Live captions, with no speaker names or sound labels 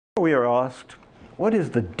we are asked, what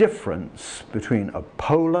is the difference between a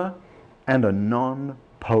polar and a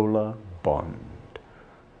non-polar bond?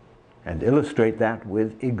 And illustrate that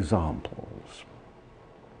with examples.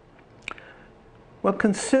 Well,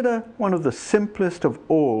 consider one of the simplest of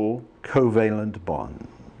all covalent bonds.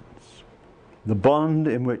 The bond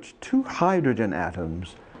in which two hydrogen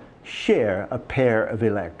atoms share a pair of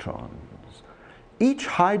electrons. Each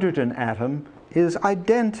hydrogen atom is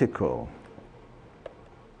identical.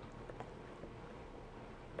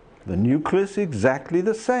 The nucleus exactly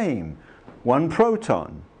the same, one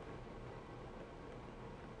proton.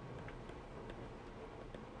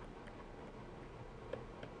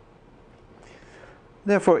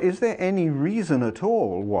 Therefore, is there any reason at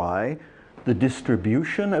all why the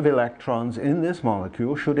distribution of electrons in this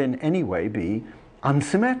molecule should in any way be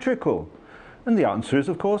unsymmetrical? And the answer is,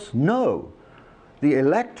 of course, no. The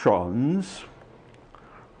electrons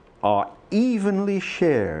are evenly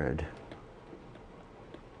shared.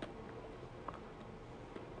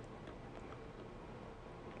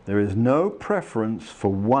 There is no preference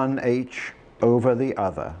for one H over the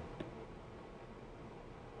other.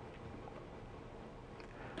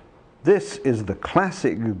 This is the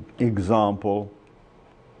classic example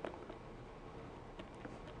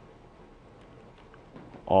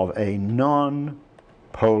of a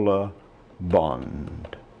non-polar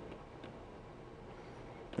bond.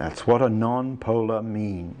 That's what a non-polar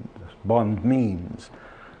bond means,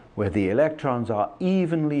 where the electrons are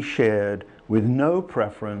evenly shared with no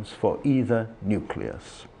preference for either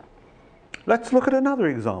nucleus. Let's look at another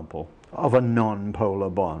example of a non-polar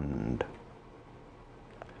bond.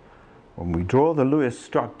 When we draw the Lewis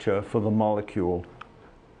structure for the molecule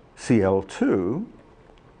Cl2,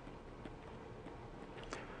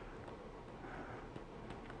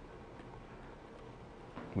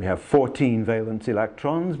 we have 14 valence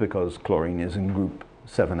electrons because chlorine is in group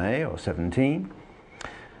 7A or 17,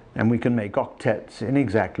 and we can make octets in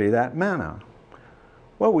exactly that manner.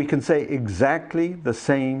 Well, we can say exactly the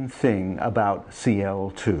same thing about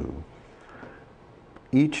Cl2.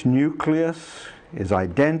 Each nucleus is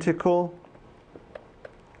identical,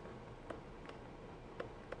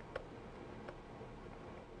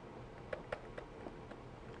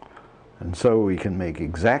 and so we can make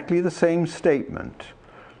exactly the same statement.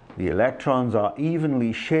 The electrons are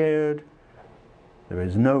evenly shared. There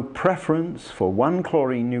is no preference for one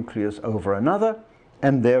chlorine nucleus over another,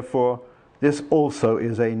 and therefore this also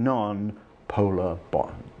is a non-polar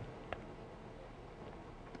bond.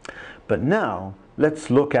 But now let's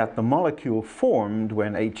look at the molecule formed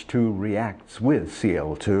when H2 reacts with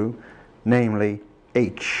Cl2, namely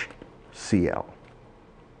HCl.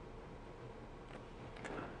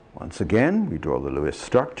 Once again, we draw the Lewis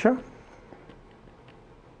structure,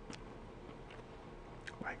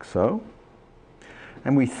 like so,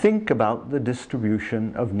 and we think about the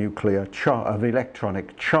distribution of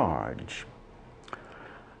electronic charge.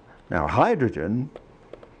 Now, hydrogen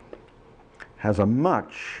has a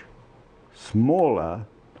much smaller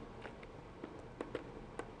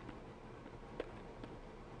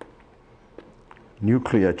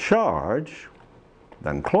nuclear charge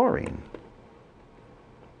than chlorine.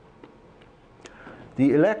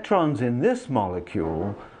 The electrons in this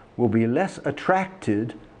molecule will be less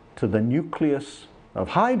attracted to the nucleus of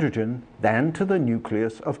hydrogen than to the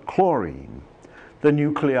nucleus of chlorine. The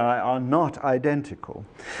nuclei are not identical.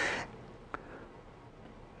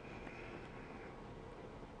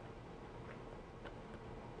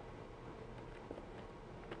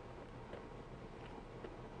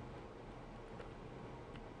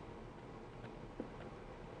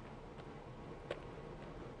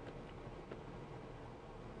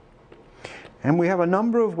 And we have a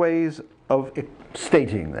number of ways of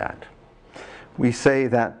stating that. We say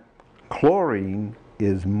that chlorine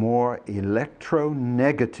is more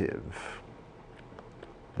electronegative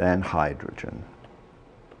than hydrogen.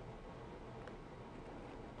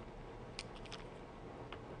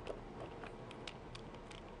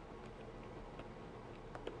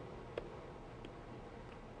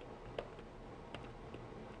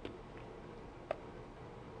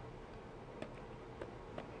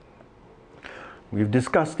 We've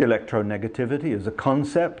discussed electronegativity as a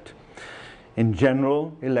concept. In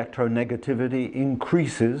general, electronegativity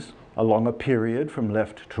increases along a period from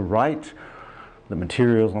left to right. The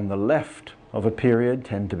materials on the left of a period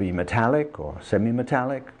tend to be metallic or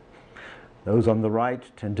semi-metallic. Those on the right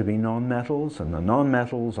tend to be nonmetals, and the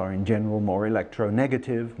nonmetals are in general more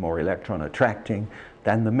electronegative, more electron attracting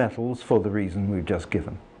than the metals for the reason we've just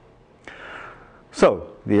given.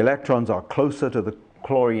 So the electrons are closer to the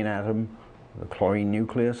chlorine atom, the chlorine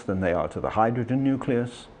nucleus, than they are to the hydrogen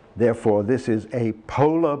nucleus. Therefore, this is a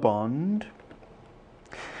polar bond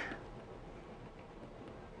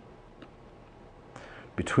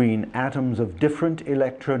between atoms of different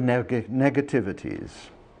electronegativities.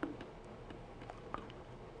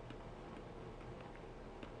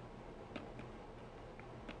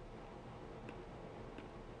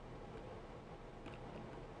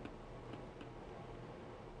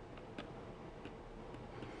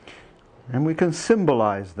 And we can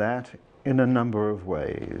symbolize that in a number of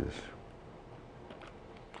ways.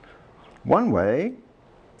 One way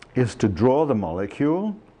is to draw the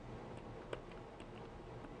molecule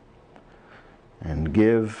and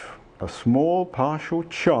give a small partial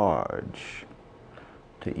charge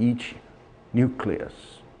to each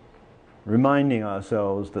nucleus, reminding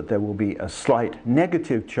ourselves that there will be a slight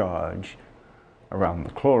negative charge around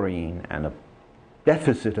the chlorine and a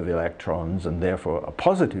deficit of electrons, and therefore a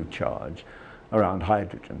positive charge around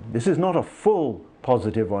hydrogen. This is not a full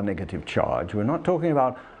positive or negative charge. We're not talking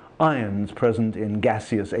about ions present in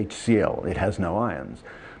gaseous HCl. It has no ions,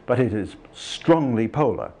 but it is strongly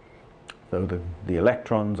polar. So the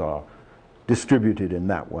electrons are distributed in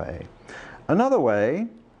that way. Another way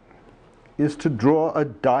is to draw a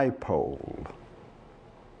dipole.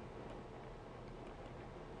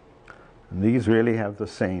 And these really have the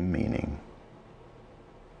same meaning.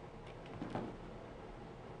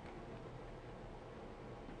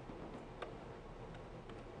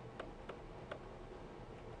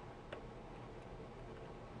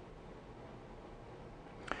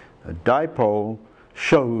 A dipole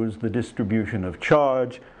shows the distribution of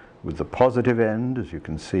charge with the positive end, as you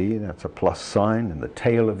can see, that's a plus sign, and the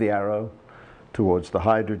tail of the arrow towards the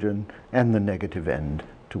hydrogen, and the negative end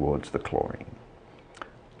towards the chlorine.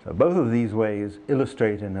 So both of these ways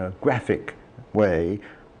illustrate in a graphic way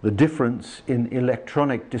the difference in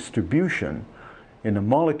electronic distribution in a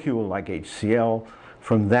molecule like HCl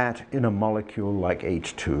from that in a molecule like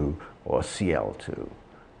H2 or Cl2.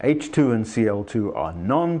 H2 and Cl2 are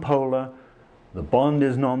nonpolar, the bond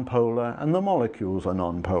is nonpolar, and the molecules are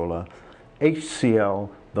nonpolar. HCl,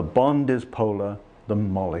 the bond is polar, the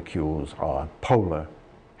molecules are polar,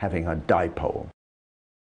 having a dipole.